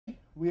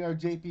We are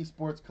JP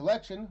Sports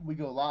Collection. We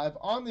go live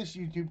on this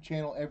YouTube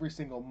channel every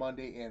single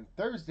Monday and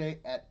Thursday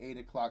at 8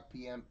 o'clock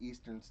p.m.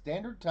 Eastern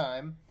Standard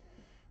Time.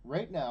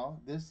 Right now,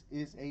 this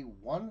is a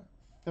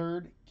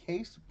 1/3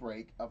 case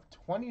break of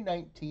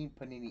 2019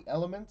 Panini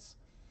Elements.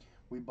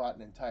 We bought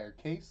an entire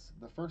case.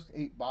 The first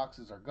 8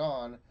 boxes are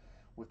gone.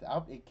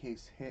 Without a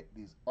case hit,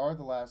 these are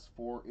the last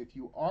 4. If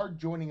you are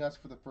joining us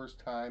for the first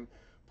time,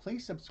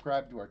 please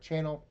subscribe to our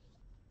channel.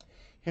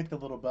 Hit the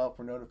little bell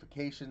for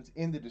notifications.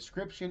 In the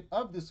description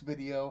of this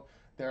video,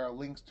 there are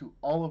links to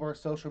all of our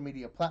social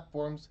media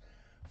platforms.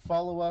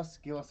 Follow us,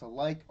 give us a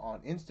like on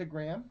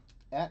Instagram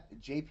at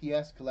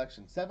JPS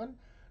Collection 7.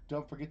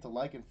 Don't forget to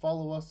like and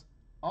follow us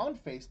on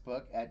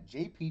Facebook at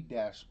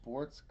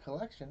JP-Sports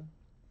Collection.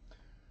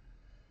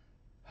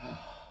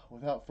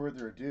 Without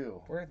further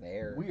ado, we're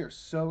there. We are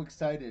so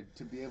excited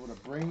to be able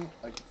to bring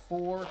a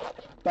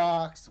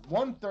 4-box,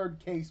 1/3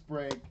 case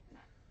break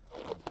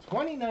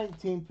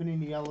 2019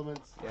 Panini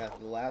Elements. Yeah,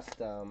 the last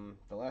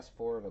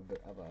 4 of a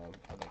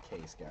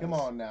case, guys. Come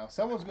on now,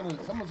 someone's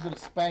gonna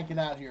spank it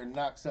out here and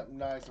knock something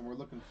nice, and we're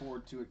looking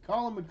forward to it.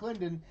 Colin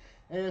McClendon,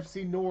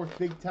 AFC North,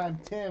 Big Time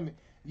Tim.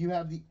 You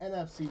have the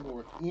NFC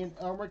North. Ian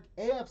Elmerick,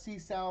 AFC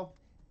South.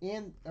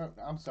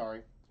 I'm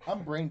sorry,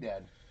 I'm brain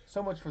dead.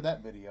 So much for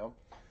that video.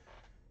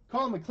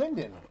 Colin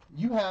McClendon,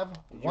 you have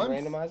Did you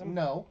randomize them?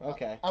 No.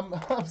 Okay.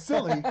 I'm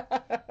silly.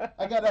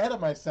 I got ahead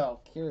of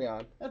myself. Carry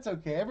on. That's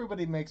okay.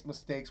 Everybody makes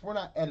mistakes. We're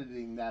not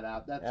editing that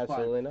out. That's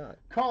Absolutely fine. not.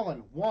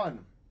 Colin,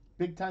 1.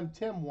 Big Time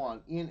Tim,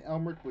 1. Ian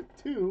Elmerick with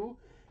 2.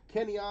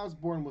 Kenny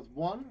Osborne with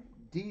 1.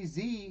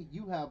 DZ,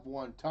 you have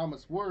 1.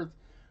 Thomas Worth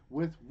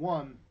with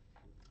 1.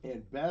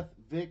 And Beth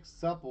Vic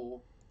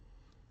Supple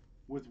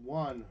with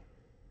 1.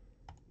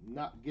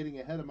 Not getting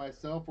ahead of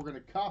myself. We're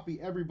going to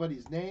copy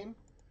everybody's name.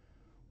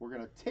 We're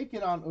going to take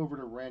it on over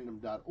to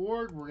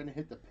random.org. We're going to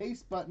hit the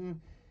paste button,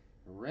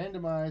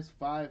 randomize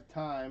 5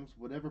 times.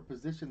 Whatever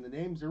position the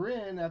names are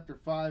in after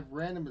 5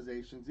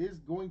 randomizations is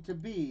going to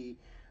be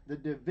the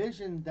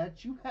division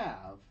that you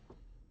have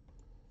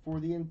for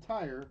the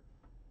entire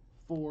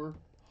 4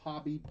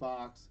 hobby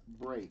box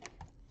break.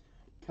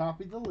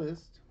 Copy the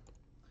list,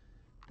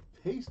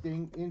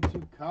 pasting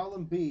into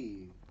column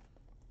B.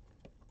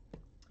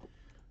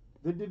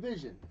 The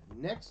division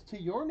next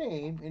to your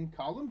name in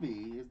column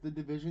B is the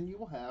division you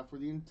will have for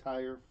the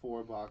entire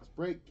 4-box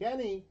break.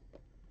 Kenny,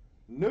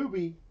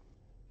 newbie,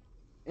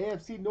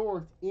 AFC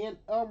North. Ian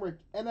Elmerick,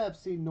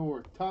 NFC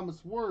North.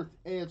 Thomas Worth,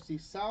 AFC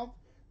South.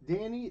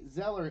 Danny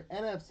Zeller,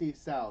 NFC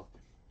South.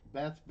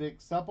 Beth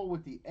Vic Supple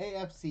with the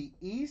AFC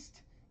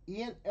East.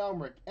 Ian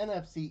Elmerick,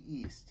 NFC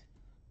East.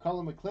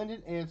 Colin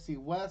McClendon, AFC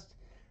West.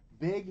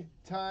 Big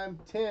Time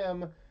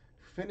Tim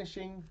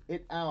finishing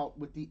it out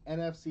with the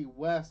NFC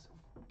West.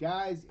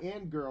 Guys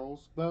and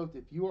girls, both,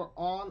 if you are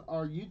on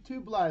our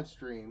YouTube live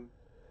stream,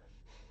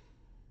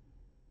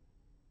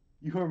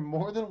 you are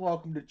more than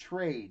welcome to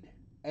trade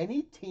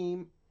any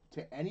team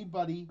to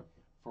anybody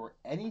for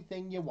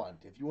anything you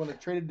want. If you want to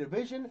trade a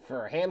division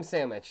for a ham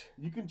sandwich,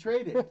 you can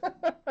trade it.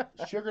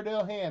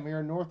 Sugardale Ham here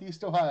in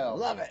Northeast Ohio.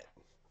 Love it.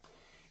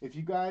 If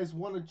you guys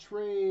want to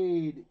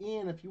trade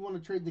if you want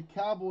to trade the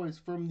Cowboys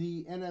from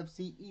the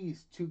NFC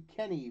East to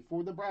Kenny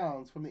for the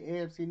Browns from the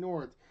AFC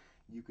North,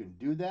 you can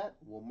do that.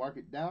 We'll mark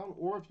it down.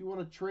 Or if you want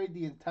to trade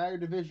the entire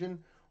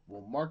division,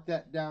 we'll mark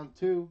that down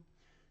too.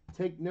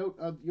 Take note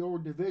of your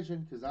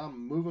division because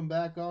I'm moving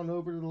back on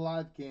over to the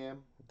live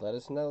cam. Let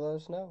us know. Let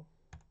us know.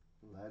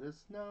 Let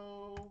us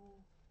know.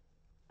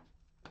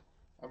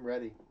 I'm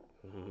ready.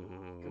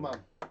 Come on.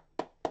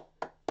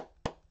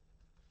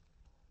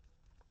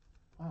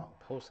 Wow.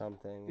 Pull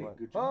something. Hey, what?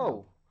 good job.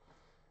 Oh.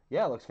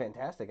 Yeah, it looks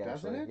fantastic,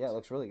 actually. Doesn't it? Yeah, it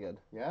looks really good.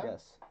 Yeah?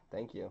 Yes.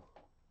 Thank you.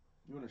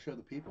 You want to show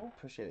the people?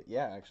 Appreciate it.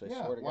 Yeah, actually.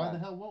 Yeah, Swear to why God. the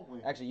hell won't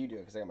we? Actually, you do it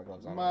because I got my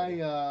gloves on.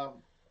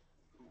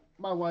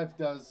 My wife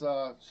does.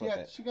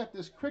 She got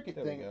this cricket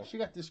There we thing. go. She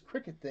got this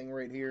cricket thing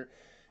right here,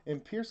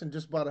 and Pearson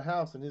just bought a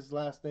house, and his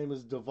last name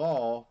is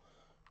Duvall,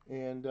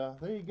 and there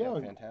you go.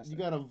 Yeah, fantastic.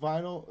 You got a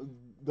vinyl,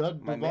 the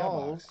My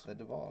mailbox. Duvalls, The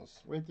Duvalls.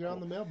 right there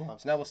on the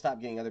mailbox. So now we'll stop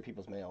getting other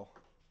people's mail.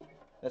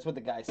 That's what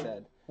the guy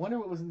said. Wonder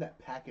what was in that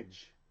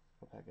package.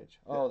 What package?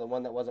 Oh, the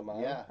one that wasn't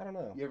mine? Yeah. I don't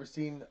know. You ever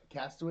seen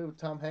Castaway with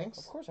Tom Hanks?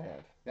 Of course I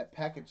have. That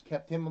package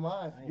kept him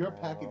alive. I Your know.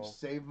 package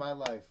saved my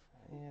life.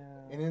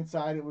 Yeah. And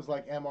inside it was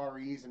like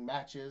MREs and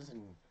matches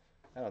and.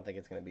 I don't think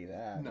it's going to be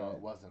that. No, but-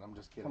 it wasn't. I'm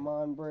just kidding. Come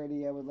on,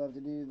 Brady. I would love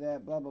to do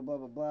that. Blah, blah, blah,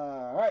 blah,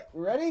 blah. All right. You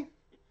ready?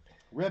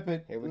 Rip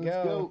it. Here we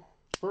Let's go.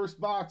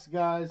 First box,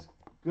 guys.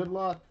 Good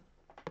luck.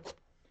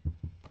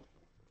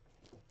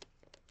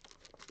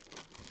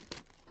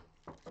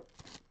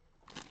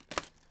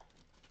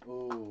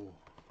 Oh,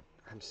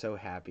 I'm so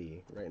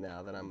happy right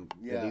now that that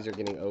Yeah. these are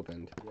getting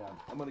opened. yeah.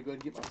 I'm going to go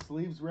ahead and get my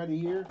sleeves ready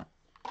here.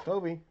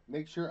 Kobe.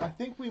 Make sure. I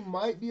think we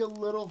might be a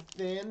little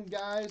thin,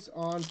 guys,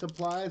 on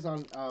supplies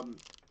on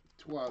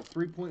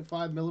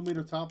 3.5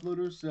 millimeter top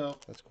loaders. So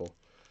That's cool.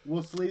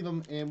 we'll sleeve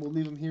them and we'll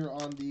leave them here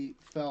on the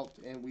felt,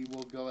 and we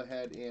will go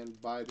ahead and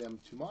buy them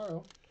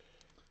tomorrow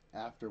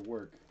after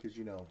work because,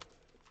 you know,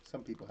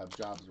 some people have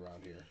jobs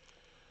around here.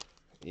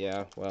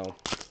 Yeah, well,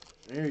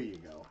 There you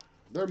go.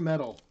 They're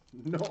metal.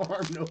 No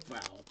harm, no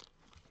foul.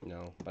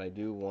 No, but I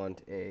do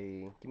want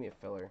a. Give me a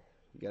filler.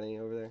 You got any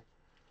over there?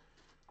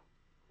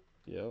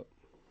 Yep.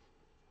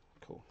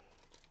 Cool.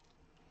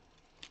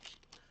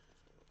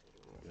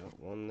 I got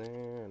one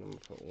there, and I'm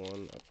gonna put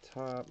one up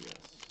top. Yes.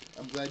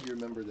 I'm glad you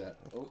remember that.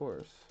 Of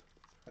course.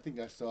 I think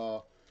I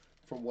saw,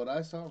 from what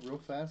I saw, real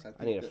fast.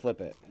 I need to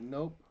flip it.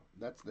 Nope,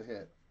 that's the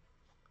hit.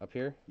 Up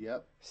here?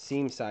 Yep.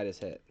 Seam side is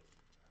hit.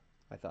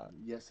 I thought.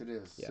 Yes, it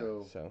is. Yeah,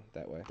 so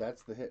that way.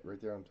 That's the hit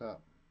right there on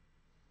top.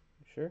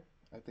 Sure?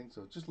 I think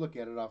so. Just look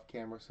at it off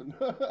camera, so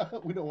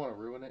we don't want to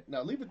ruin it.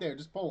 No, leave it there.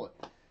 Just pull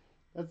it.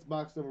 That's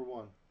box number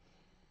 1.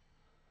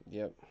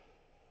 Yep.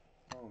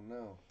 Oh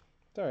no.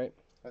 It's all right.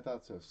 I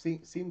thought so.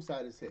 Seam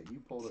side is hit. You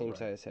pulled it right. Seam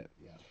side is hit.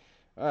 Yeah.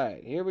 All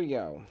right, here we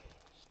go.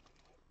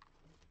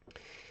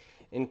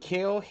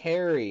 N'Keal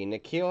Harry,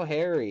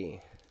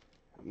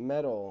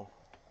 metal.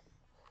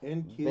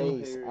 N'Keal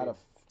base Harry. out of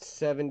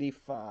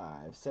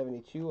 75.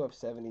 72 of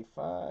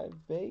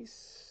 75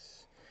 base.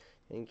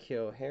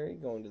 N'Keal Harry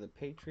going to the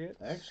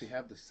Patriots. I actually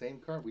have the same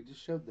card. We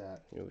just showed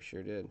that. Yeah, we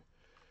sure did.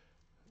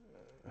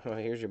 Oh,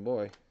 here's your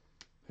boy.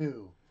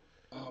 Who?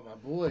 Oh, my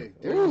boy.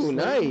 Ooh,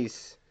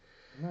 nice.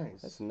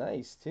 Nice. That's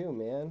nice, too,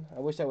 man. I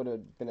wish that would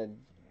have been a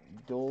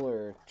dual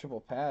or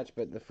triple patch,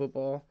 but the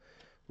football,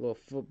 little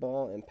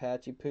football and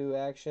patchy poo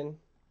action.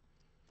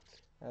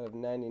 Out of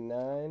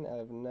 99, out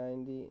of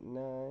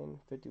 99,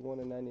 51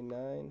 and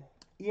 99.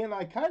 Ian,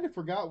 I kind of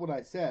forgot what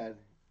I said.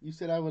 You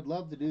said I would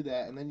love to do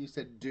that, and then you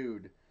said,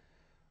 dude.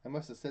 I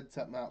must have said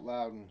something out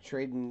loud. And...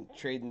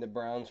 Trading the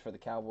Browns for the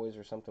Cowboys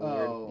or something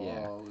weird.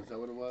 Yeah. Oh, is that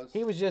what it was?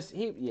 He was just,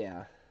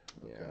 yeah.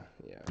 Okay.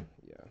 Yeah.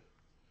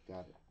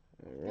 Got it.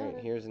 All right,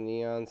 here's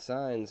neon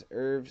signs.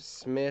 Irv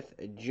Smith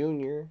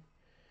Jr.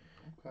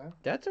 Okay.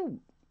 That's a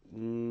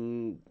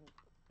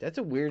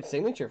weird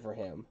signature for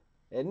him,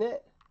 isn't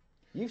it?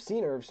 You've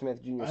seen Irv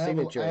Smith Jr.'s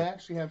signature. I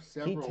actually have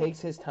several. He takes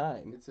his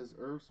time. It says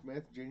Irv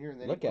Smith Jr.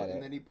 and then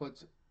and then he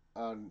puts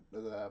on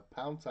the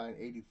pound sign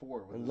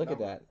 84. And look at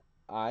that,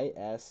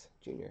 IS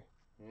Jr.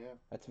 Yeah.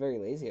 That's very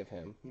lazy of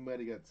him. He might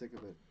have got sick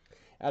of it.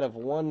 Out of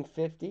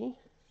 150.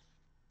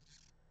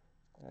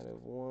 Out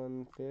of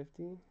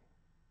 150.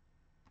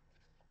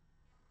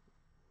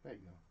 There you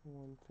go.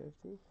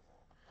 150.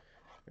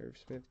 Irv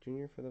Smith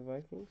Jr. for the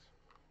Vikings.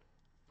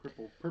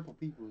 Purple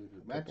people.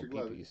 Match your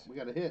gloves. peepees. We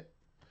got a hit.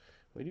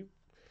 We do.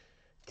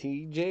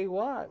 T.J.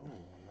 Watt.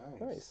 Oh,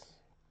 nice.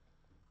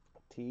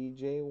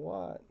 T.J.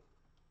 Watt.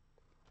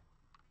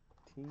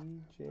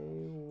 T.J.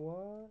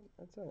 Watt.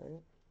 That's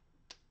all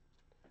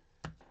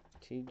right.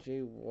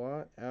 T.J.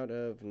 Watt out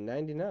of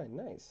 99.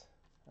 Nice.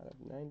 Out of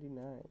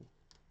 99.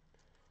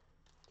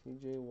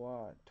 T.J.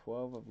 Watt,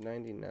 12 of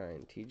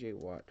 99. T.J.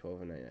 Watt,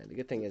 12 of 99. The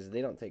good thing is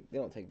they don't take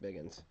big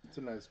uns. It's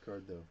a nice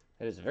card though.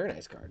 It is a very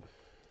nice card.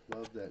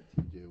 Love that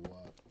T.J.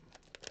 Watt.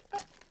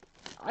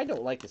 I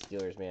don't like the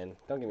Steelers, man.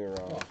 Don't get me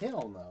wrong. Oh,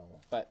 hell no.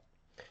 But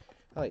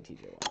I like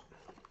T.J. Watt.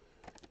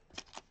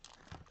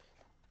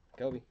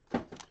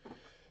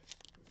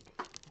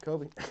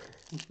 Kobe.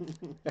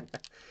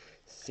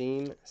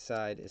 Seam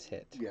side is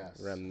hit. Yes.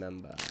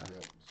 Remember.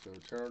 Yep. So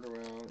turn it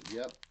around.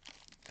 Yep.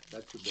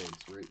 That's your base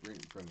right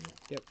in front of you.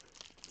 Yep.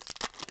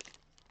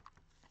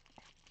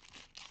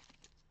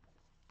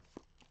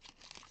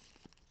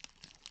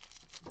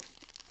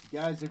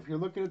 Guys, if you're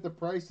looking at the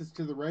prices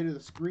to the right of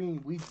the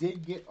screen, we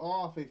did get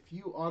off a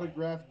few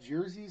autographed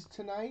jerseys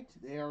tonight.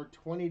 They are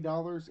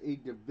 $20 a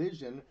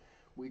division.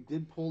 We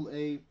did pull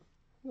a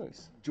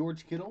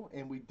George Kittle,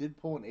 and we did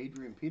pull an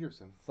Adrian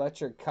Peterson.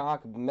 Fletcher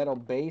Cox metal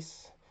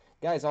base.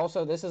 Guys,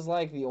 also, this is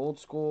like the old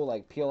school,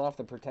 like, peel off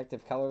the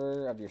protective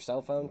cover of your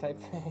cell phone type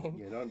thing.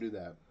 Yeah, don't do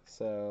that.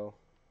 So,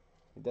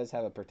 it does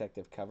have a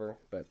protective cover.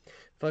 But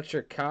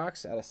Fletcher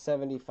Cox out of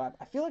 75.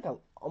 I feel like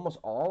almost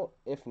all,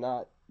 if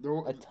not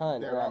a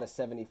ton, are out of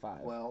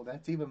 75. Well,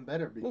 that's even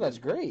better. Because no, that's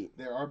great.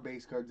 There are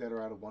base cards that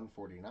are out of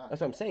 149.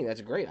 That's what I'm saying.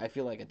 That's great. I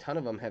feel like a ton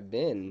of them have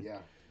been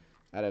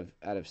out of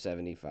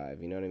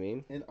 75. You know what I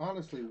mean? And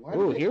honestly, why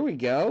Ooh, here we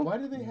go. Why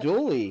do they have...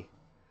 Dooley.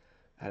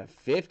 Out of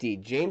 50.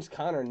 James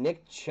Conner,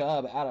 Nick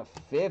Chubb out of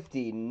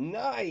 50.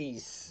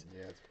 Nice.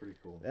 Yeah, it's pretty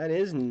cool. That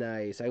is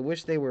nice. I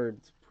wish they were...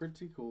 It's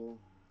pretty cool.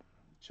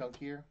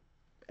 Chunkier.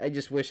 I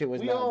just wish it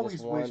was not this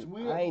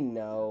one. I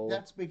know.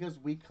 That's because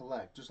we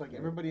collect, just like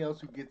everybody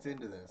else who gets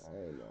into this.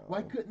 I know.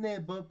 Why couldn't they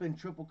have both been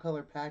triple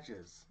color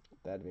patches?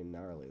 That'd be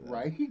gnarly, though.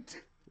 Right?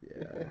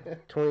 Yeah.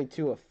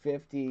 22 of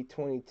 50.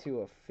 22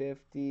 of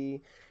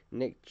 50.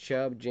 Nick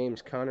Chubb,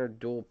 James Conner,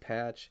 dual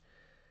patch.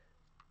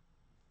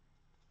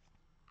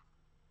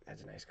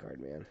 That's a nice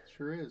card, man.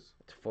 Sure is.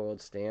 It's foiled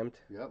stamped.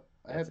 Yep.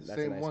 I have the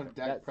same one.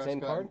 Dak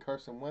Prescott and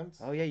Carson Wentz.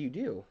 Oh, yeah, you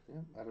do.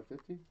 Yeah, out of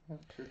 50. Yeah,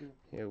 sure do.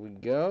 Here we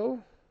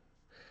go.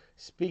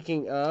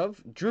 Speaking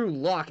of, Drew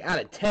Lock out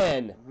of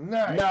 10.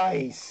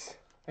 Nice.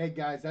 Hey,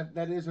 guys,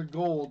 that is a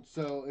gold.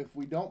 So if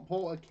we don't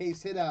pull a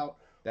case hit out,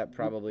 that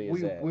probably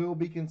is it. We will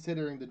be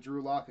considering the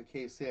Drew Lock a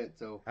case hit.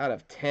 So out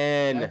of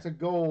 10. That's a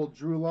gold.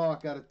 Drew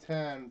Lock out of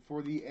 10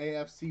 for the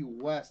AFC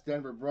West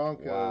Denver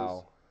Broncos.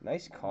 Wow.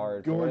 Nice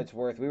card for what it's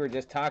worth. We were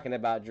just talking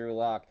about Drew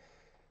Lock.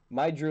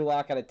 My Drew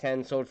Lock out of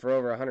 10 sold for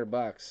over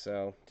 $100,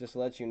 so just to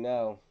let you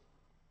know.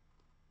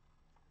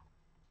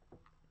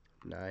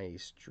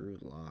 Nice, Drew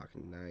Lock,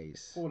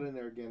 nice. Pull it in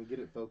there again, get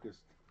it focused.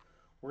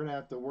 We're gonna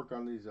have to work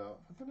on these. They're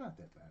not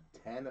that bad.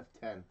 10 of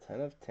 10. 10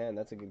 of 10.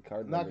 That's a good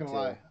card. I'm not gonna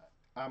lie.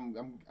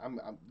 I'm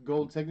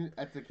gold signature.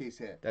 That's the case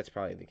hit. That's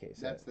probably the case.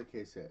 That's the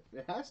case hit.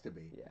 It has to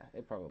be. Yeah,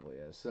 it probably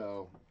is.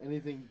 So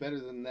anything better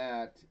than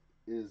that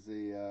is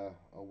a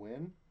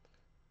win.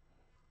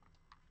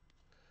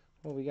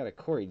 Well, we got a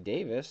Corey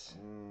Davis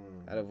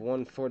out of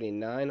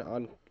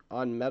 149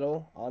 on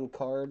metal, on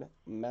card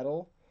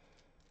metal.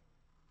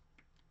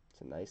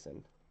 It's a nice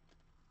one.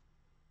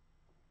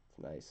 It's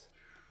nice.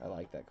 I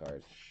like that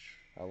card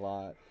a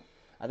lot.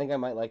 I think I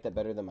might like that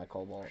better than my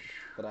Cobalt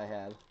that I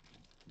had.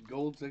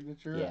 Gold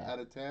signature out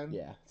of 10?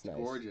 Yeah, it's nice.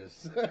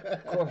 Gorgeous.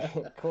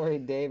 Corey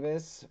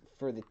Davis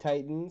for the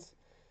Titans.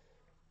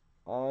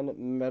 On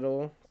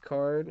metal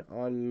card,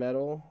 on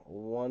metal,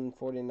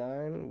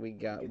 149. We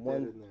got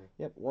one.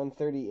 Yep,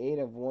 138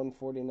 of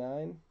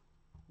 149.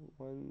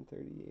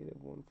 138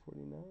 of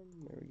 149.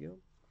 There we go.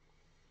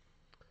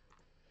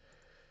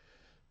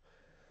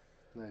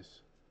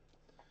 Nice.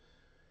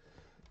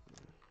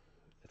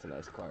 It's a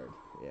nice card.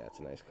 Yeah, it's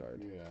a nice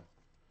card. Yeah.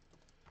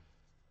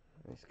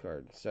 Nice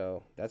card.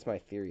 So that's my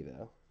theory,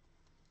 though.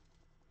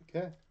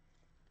 Okay.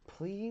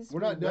 Please.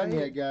 We're not done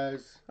yet,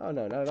 guys. Oh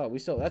no, not at all. We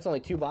still. That's only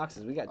 2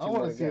 boxes. We got 2 more to go. I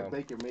want to see if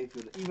Baker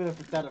Mayfield, even if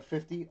it's out of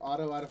 50,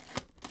 auto out of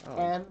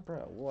 10.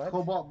 Bro, what?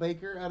 Cobalt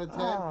Baker out of 10.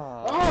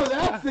 Oh, oh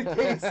that's the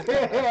case.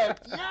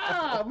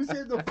 Yeah, we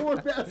saved the 4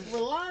 best for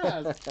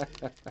last.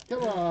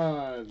 Come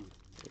on.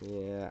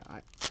 Yeah,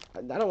 I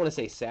don't want to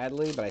say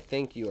sadly, but I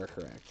think you are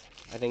correct.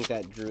 I think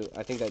that Drew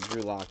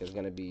Lock is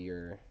going to be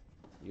your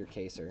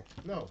caser.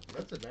 No,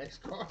 that's a nice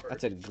card.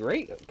 That's a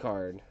great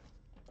card.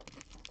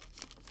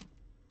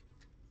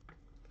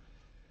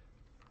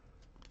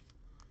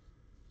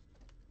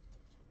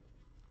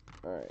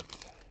 All right.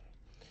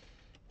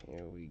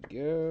 Here we go.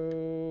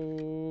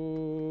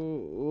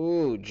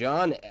 Ooh,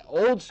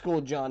 old school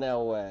John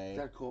Elway. Is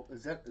that cool?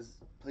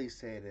 Please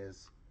say it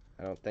is.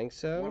 I don't think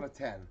so. 1 of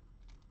 10.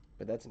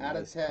 But that's a out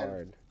nice of 10.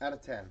 card. Out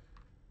of 10.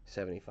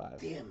 75.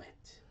 Damn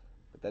it.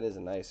 But that is a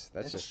nice.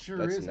 That's that just sure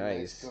that's is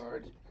nice. A nice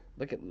card.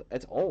 Look at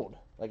it's old.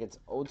 Like it's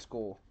old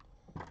school.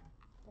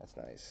 That's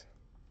nice.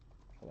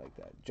 I like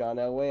that. John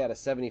Elway out of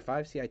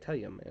 75. See, I tell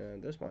you, man,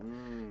 those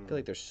one. I feel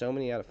like there's so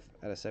many out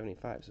of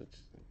 75, so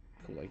it's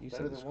cool. Like you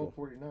better said, than cool.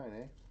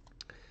 149, eh?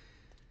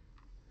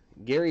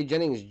 Gary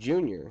Jennings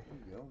Jr.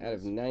 out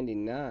of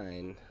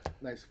 99.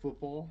 Nice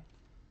football.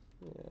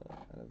 Yeah,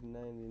 out of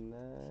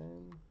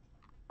 99.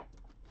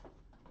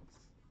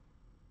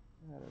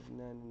 Out of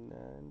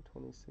 99,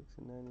 26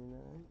 and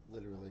 99.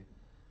 Literally.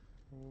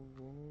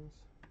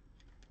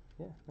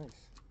 Yeah,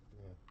 nice.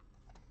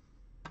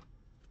 Yeah.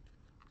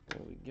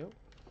 There we go.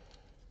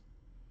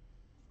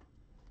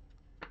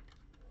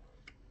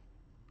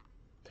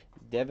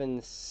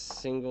 Devin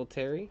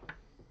Singletary.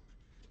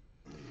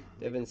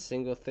 Devin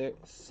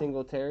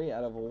Singletary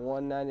out of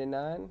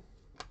 199.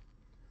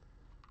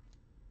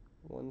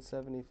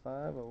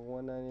 175 of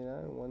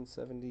 199.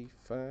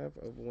 175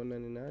 of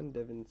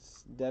 199.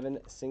 Devin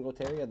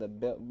Singletary of the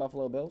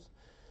Buffalo Bills.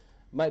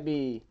 Might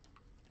be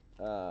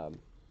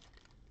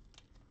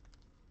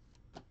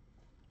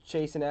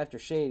chasing after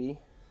Shady.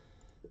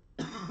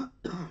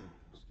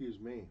 Excuse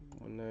me.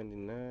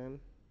 199.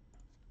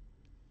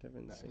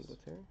 Devin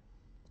Singletary.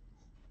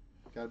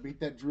 Gotta beat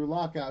that Drew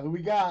Lock out. Who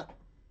we got?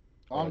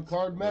 On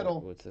card metal.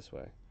 What's this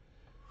way?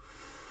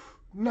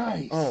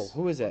 Nice. Oh,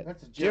 who is that?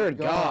 That's a Jared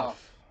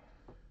Goff.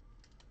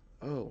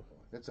 Oh.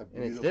 That's a And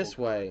beautiful it's this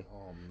card. way.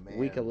 Oh man.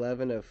 Week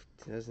 11 of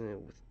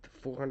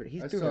 400. He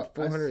threw for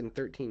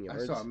 413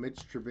 yards. I saw Mitch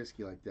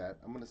Trubisky like that.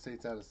 I'm gonna say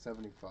it's out of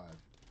 75.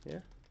 Yeah.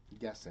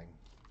 Guessing.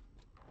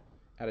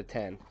 Out of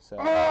 10. So.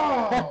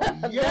 Oh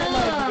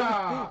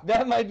yeah.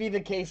 that might be the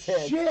case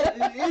hit. Shit!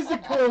 It is a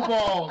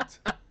Cobalt.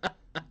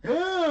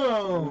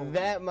 Boom.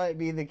 That might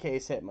be the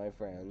case hit, my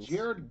friends.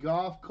 Jared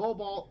Goff,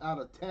 Cobalt out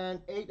of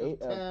 10. 8 of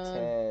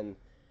 10.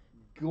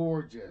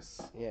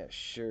 Gorgeous. Yeah,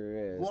 sure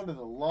is. One of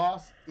the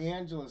Los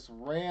Angeles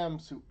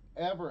Rams,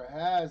 whoever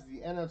has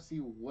the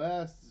NFC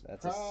West, is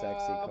that's a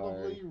sexy card.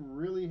 Probably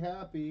really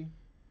happy.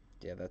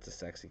 Yeah, that's a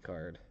sexy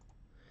card.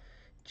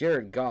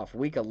 Jared Goff,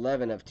 Week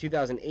 11 of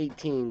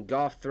 2018.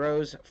 Goff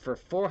throws for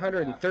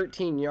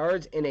 413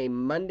 yards in a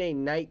Monday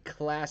Night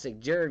Classic.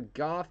 Jared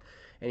Goff,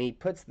 and he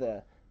puts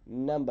the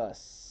number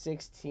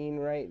 16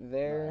 right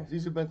there. Nice.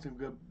 These have been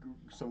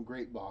some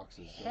great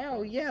boxes.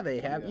 Hell yeah, they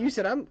have. Yeah. You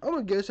said I'm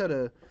gonna guess out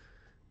of.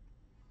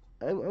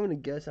 I'm gonna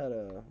guess out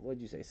of,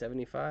 what'd you say,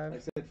 75? I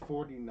said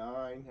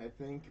 49, I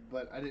think,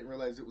 but I didn't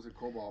realize it was a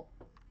Cobalt.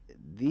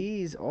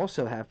 These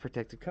also have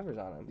protective covers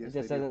on them. Yes, it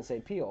just doesn't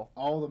say peel.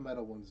 All the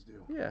metal ones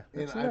do. Yeah,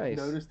 that's and nice.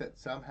 I've noticed that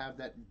some have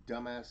that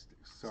dumbass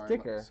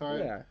sticker.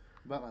 Sorry yeah.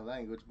 about my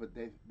language, but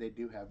they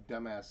do have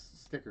dumbass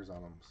stickers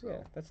on them. So.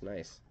 Yeah, that's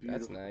nice. Beautiful,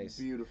 that's nice.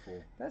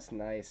 Beautiful. That's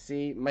nice.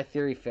 See, my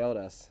theory failed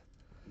us.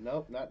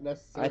 Nope, not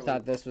necessarily. I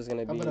thought this was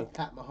gonna be. I'm gonna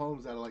pat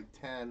Mahomes out of like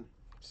 10.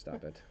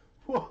 Stop it.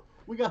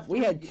 We got We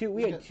three- had two.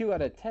 We had 2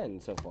 out of 10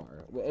 so far,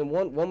 and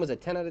one was a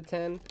 10 out of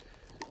 10.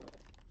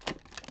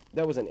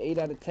 That was an 8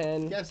 out of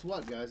 10. Guess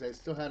what, guys? I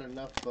still had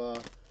enough. I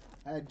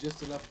had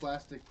just enough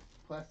plastic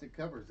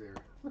covers there.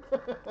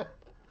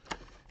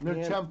 They're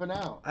Man, jumping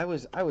out. I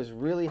was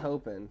really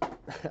hoping,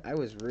 I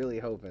was really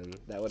hoping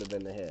that would have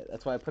been the hit.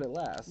 That's why I put it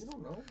last. You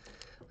don't know.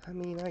 I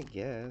mean, I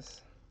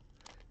guess.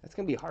 That's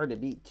going to be hard to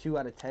beat. 2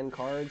 out of 10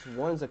 cards.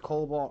 One's a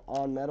Cobalt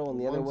on metal, and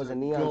the other was One's a a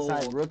Neon gold.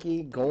 Side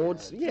rookie.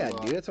 Gold. Yeah, Yeah, come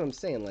on. dude, that's what I'm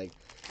saying. Like,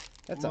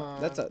 that's Come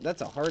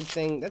a hard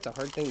thing. That's a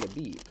hard thing to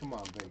beat. Come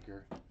on,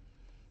 Baker.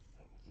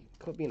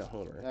 Quit being a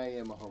homer. I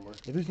am a homer.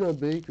 If it's not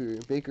Baker.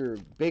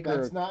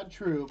 That's not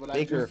true, but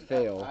Baker I just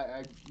fail.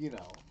 I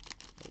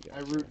I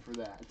root for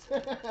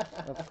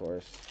that. Of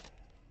course.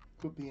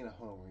 Quit being a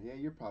homer. Yeah,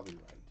 you're probably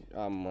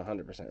right. I'm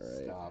 100%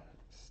 right.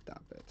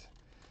 Stop. It.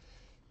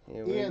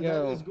 Here we And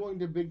go. that is going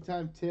to Big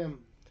Time Tim.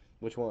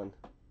 Which one?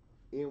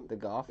 And The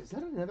Goff? is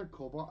that another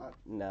Cobalt?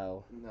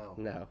 No.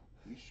 No.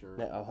 You sure?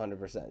 No,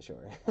 100% sure.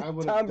 I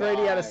would've Tom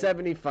Brady out of died.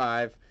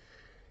 75.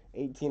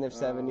 18 of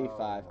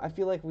 75. Oh. I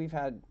feel like we've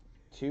had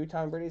 2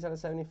 Tom Brady's out of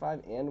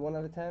 75 and 1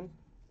 out of 10.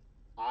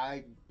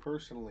 I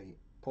personally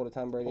Pulled a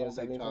Tom Brady out of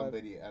pulled a 75. Tom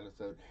Brady out of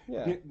 75.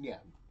 Yeah. Yeah.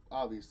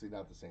 Obviously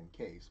not the same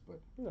case, but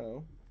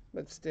No,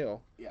 but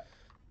still. Yeah.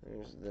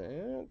 There's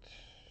that.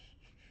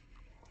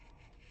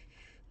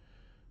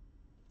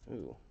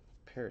 Ooh,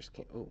 Paris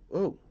Campbell.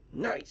 Oh,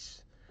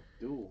 nice.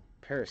 dual.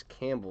 Paris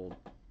Campbell.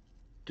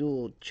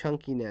 Dual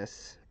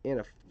chunkiness in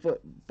a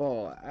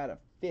football out of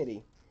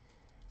 50.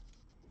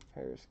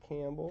 Paris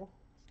Campbell.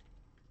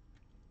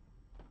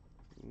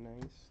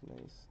 Nice.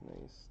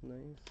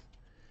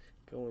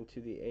 Going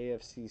to the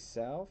AFC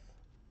South.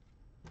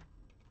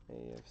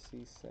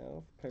 AFC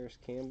South. Paris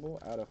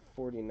Campbell out of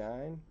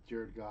 49.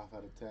 Jared Goff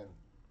out of 10.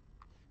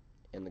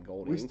 And the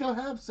gold We ink. still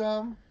have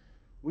some.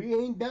 We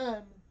ain't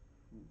done.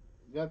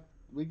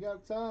 We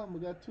got some. We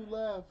got 2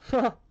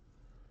 left.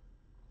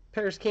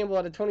 Paris Campbell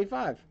out of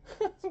 25.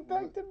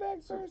 Back to back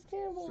So- Paris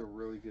Campbell. It's a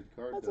really good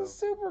card, That's though. a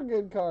super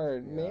good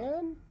card, Yeah.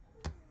 man.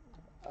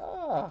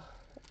 Ah,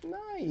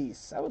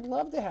 nice. I would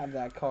love to have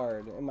that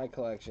card in my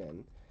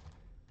collection.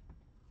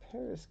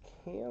 Paris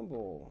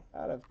Campbell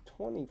out of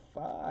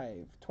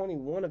 25.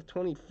 21 of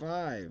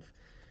 25.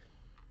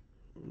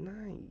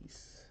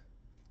 Nice.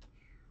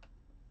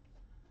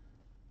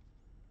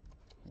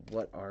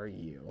 What are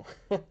you?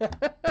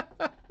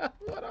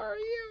 What are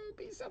you?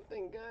 Be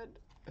something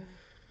good.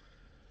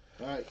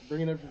 All right,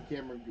 bring it up to the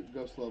camera.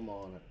 Go slow-mo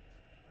on it.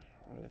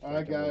 What All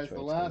right, if I don't know guys. which The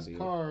way it's gonna last be?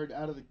 card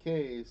out of the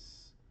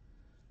case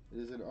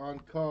is an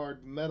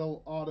on-card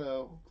metal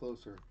auto.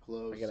 Closer.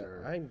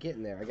 I'm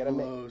getting there. I gotta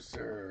make.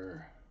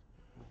 Closer.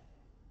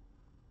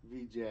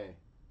 VJ.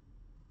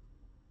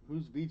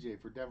 Who's VJ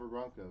for Denver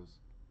Broncos?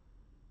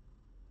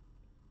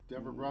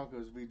 Denver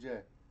Broncos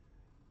VJ.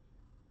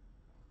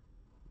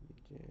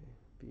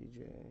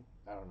 BJ.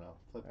 I don't know.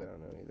 Flip I it. don't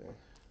know either.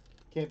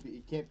 Can't be.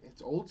 It can't.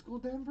 It's old school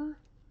Denver.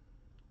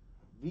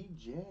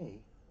 VJ.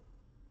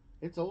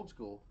 It's old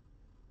school.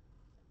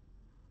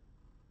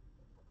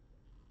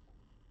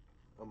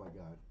 Oh my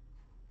God.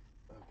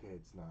 Okay,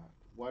 it's not.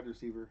 Wide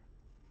receiver.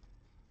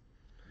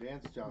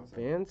 Vance Johnson.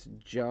 Vance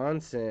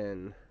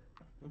Johnson.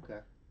 Okay.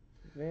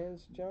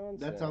 Vance Johnson.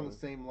 That's on the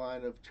same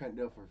line of Trent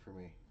Dilfer for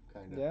me,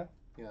 kind of. Yeah.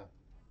 Yeah.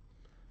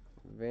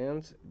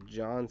 Vance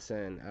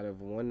Johnson out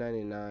of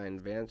 199.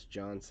 Vance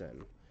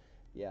Johnson.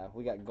 Yeah,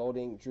 we got Gold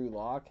Ink, Drew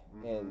Lock,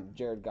 and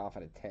Jared Goff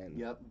out of 10.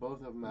 Yep, both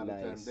of them out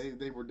Nice. of 10.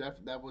 They were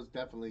that was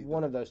definitely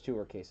One of those 2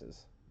 were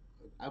cases.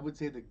 I would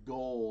say the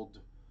gold.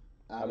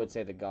 I would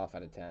say the Goff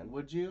out of 10.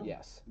 Would you?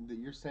 Yes.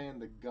 You're saying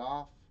the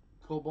Goff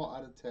Cobalt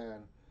out of 10.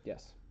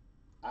 Yes.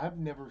 I've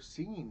never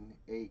seen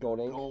a Gold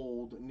ink?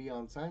 gold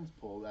neon signs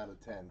pulled out of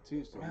 10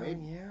 too. So Well,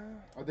 maybe yeah.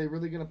 are they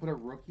really going to put a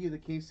rookie of the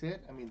case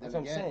hit? I mean, That's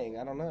then what I'm again, saying.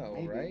 I don't know,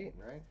 maybe, right?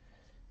 Right.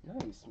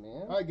 Nice,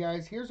 man. All right,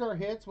 guys. Here's our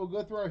hits. We'll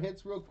go through our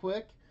hits real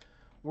quick.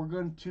 We're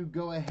going to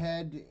go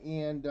ahead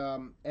and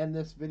end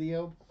this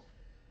video.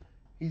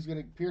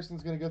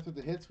 Pearson's gonna go through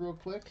the hits real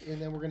quick,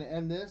 and then we're gonna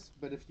end this.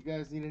 But if you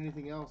guys need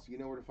anything else, you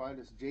know where to find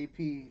us.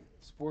 JP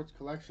Sports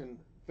Collection,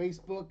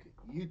 Facebook,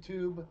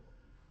 YouTube,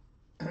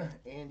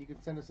 and you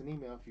can send us an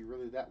email if you're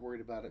really that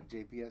worried about it.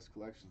 JPS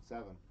Collection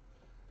 7.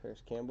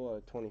 Paris Campbell out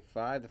of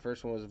 25. The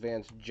first one was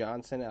Vance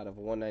Johnson out of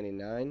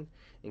 199.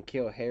 And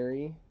Kill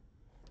Harry,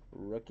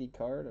 rookie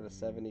card out of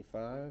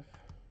 75.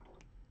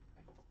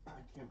 I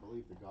can't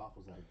believe the Goff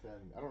was out of 10.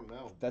 I don't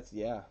know. That's,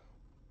 yeah.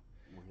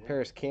 Yeah.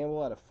 Paris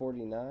Campbell out of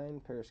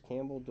 49. Paris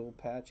Campbell, dual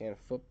patch and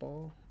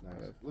football. Nice.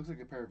 Looks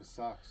like a pair of his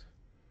socks.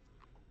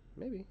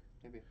 Maybe.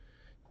 Maybe.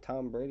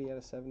 Tom Brady out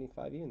of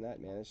 75. Even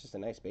that, man, it's just a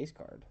nice base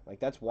card. Like,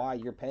 that's why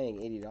you're paying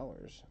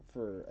 $80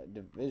 for a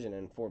division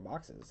and 4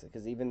 boxes.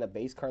 Because even the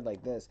base card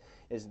like this,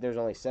 there's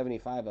only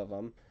 75 of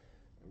them.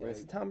 And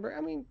it's Tom Brady.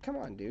 I mean, come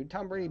on, dude.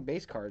 Tom Brady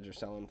base cards are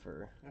selling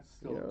for That's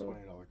still you a know.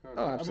 $20 card.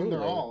 Oh, I mean, absolutely.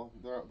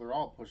 they're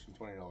all pushing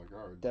 $20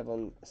 cards.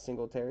 Devin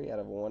Singletary out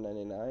of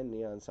 199.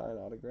 Neon sign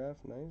autograph.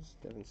 Nice.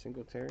 Devin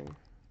Singletary.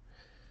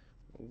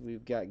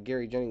 We've got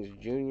Gary Jennings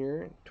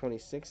Jr.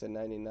 26 of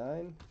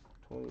 99.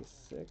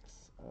 26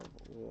 of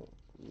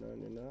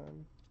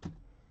 99.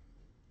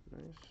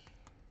 Nice.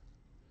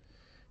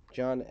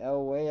 John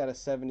Elway out of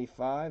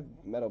 75,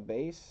 metal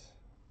base.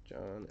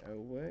 John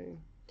Elway.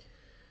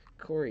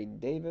 Corey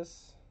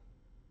Davis.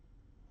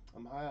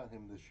 I'm high on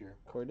him this year.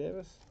 Corey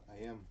Davis?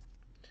 I am.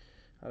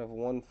 Out of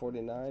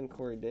 149,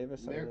 Corey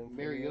Davis.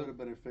 Mariota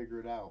better figure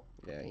it out.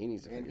 Yeah, he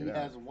needs to figure it out. And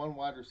he has one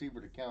wide receiver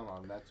to count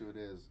on. That's who it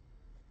is.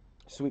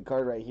 Sweet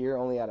card right here,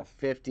 only out of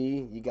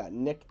 50. You got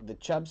Nick the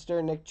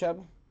Chubster, Nick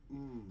Chubb.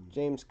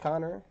 James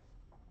Conner.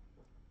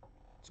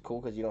 It's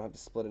cool because you don't have to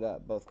split it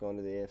up. Both going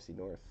to the AFC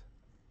North.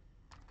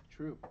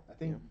 True. I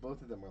think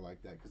both of them are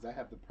like that because I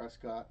have the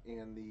Prescott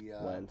and the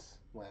Wentz.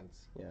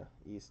 Yeah,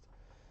 East.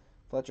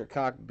 Fletcher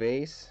Cox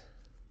base.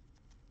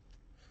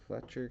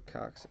 Fletcher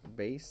Cox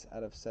base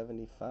out of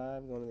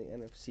 75 going to the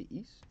NFC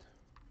East.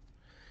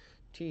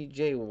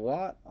 TJ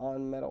Watt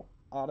on metal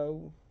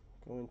auto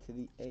going to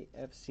the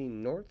AFC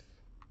North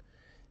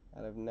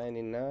out of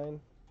 99.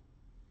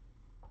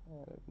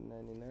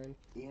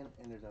 And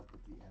ended up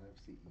with the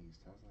NFC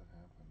East. How's that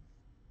happen?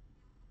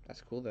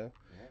 That's cool though.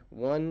 Yeah.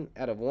 1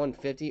 out of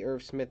 150,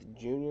 Irv Smith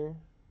Jr.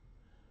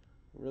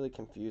 Really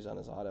confused on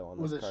his auto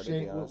on this card.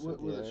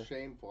 Was a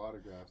shameful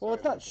autograph. Well,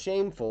 it's not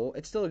shameful.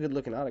 It's still a good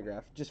looking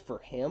autograph. Just for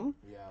him,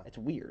 yeah, it's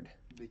weird.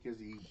 Because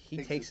he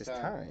takes his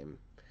time.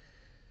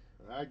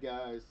 All right,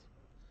 guys.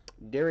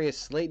 Darius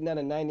Slayton out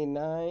of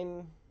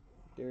 99.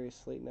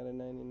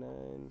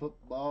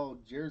 Football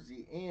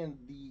jersey and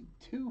the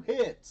 2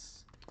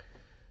 hits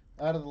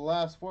out of the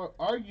last 4.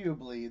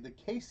 Arguably the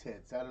case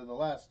hits out of the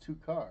last 2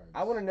 cards.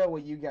 I want to know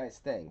what you guys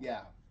think.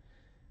 Yeah.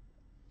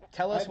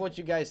 Tell us what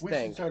you guys think. We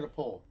should start a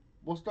poll.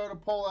 We'll start a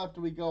poll after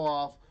we go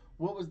off.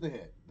 What was the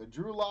hit? The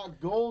Drew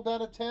Lock Gold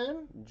out of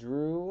 10?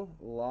 Drew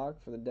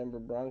Lock for the Denver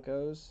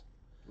Broncos.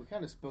 We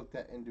kind of spoke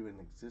that into an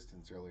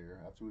existence earlier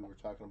after we were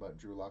talking about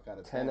Drew Lock out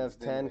of 10 of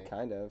 10,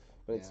 kind of.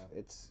 But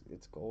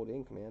it's gold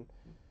ink, man.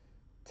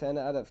 10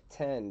 out of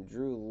 10,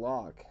 Drew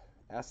Lock.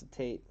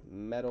 Acetate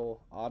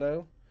metal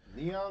auto.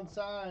 Neon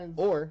signs.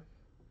 Or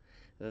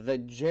the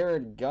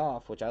Jared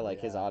Goff, which I like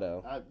his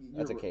auto.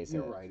 That's a case hit.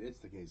 You're right. It's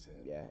the case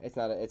hit. Yeah, it's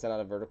not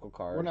a vertical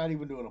card. We're not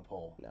even doing a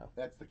poll. No.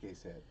 That's the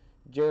case hit.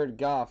 Jared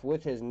Goff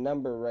with his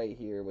number right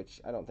here,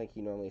 which I don't think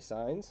he normally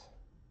signs.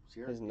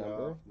 Jared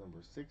Goff, number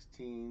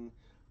 16,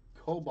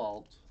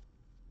 Cobalt.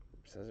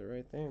 Says it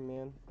right there,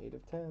 man. 8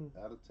 of 10.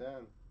 Out of 10.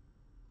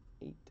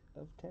 8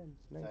 of 10.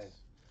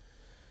 Nice.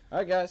 All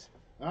right, guys.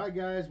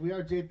 We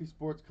are JP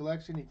Sports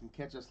Collection. You can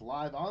catch us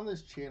live on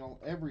this channel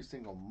every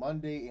single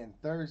Monday and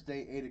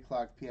Thursday, 8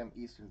 o'clock p.m.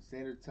 Eastern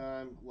Standard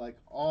Time. Like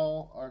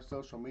all our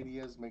social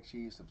medias, make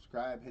sure you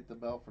subscribe, hit the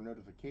bell for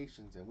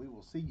notifications, and we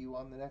will see you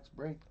on the next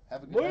break.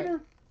 Have a good night.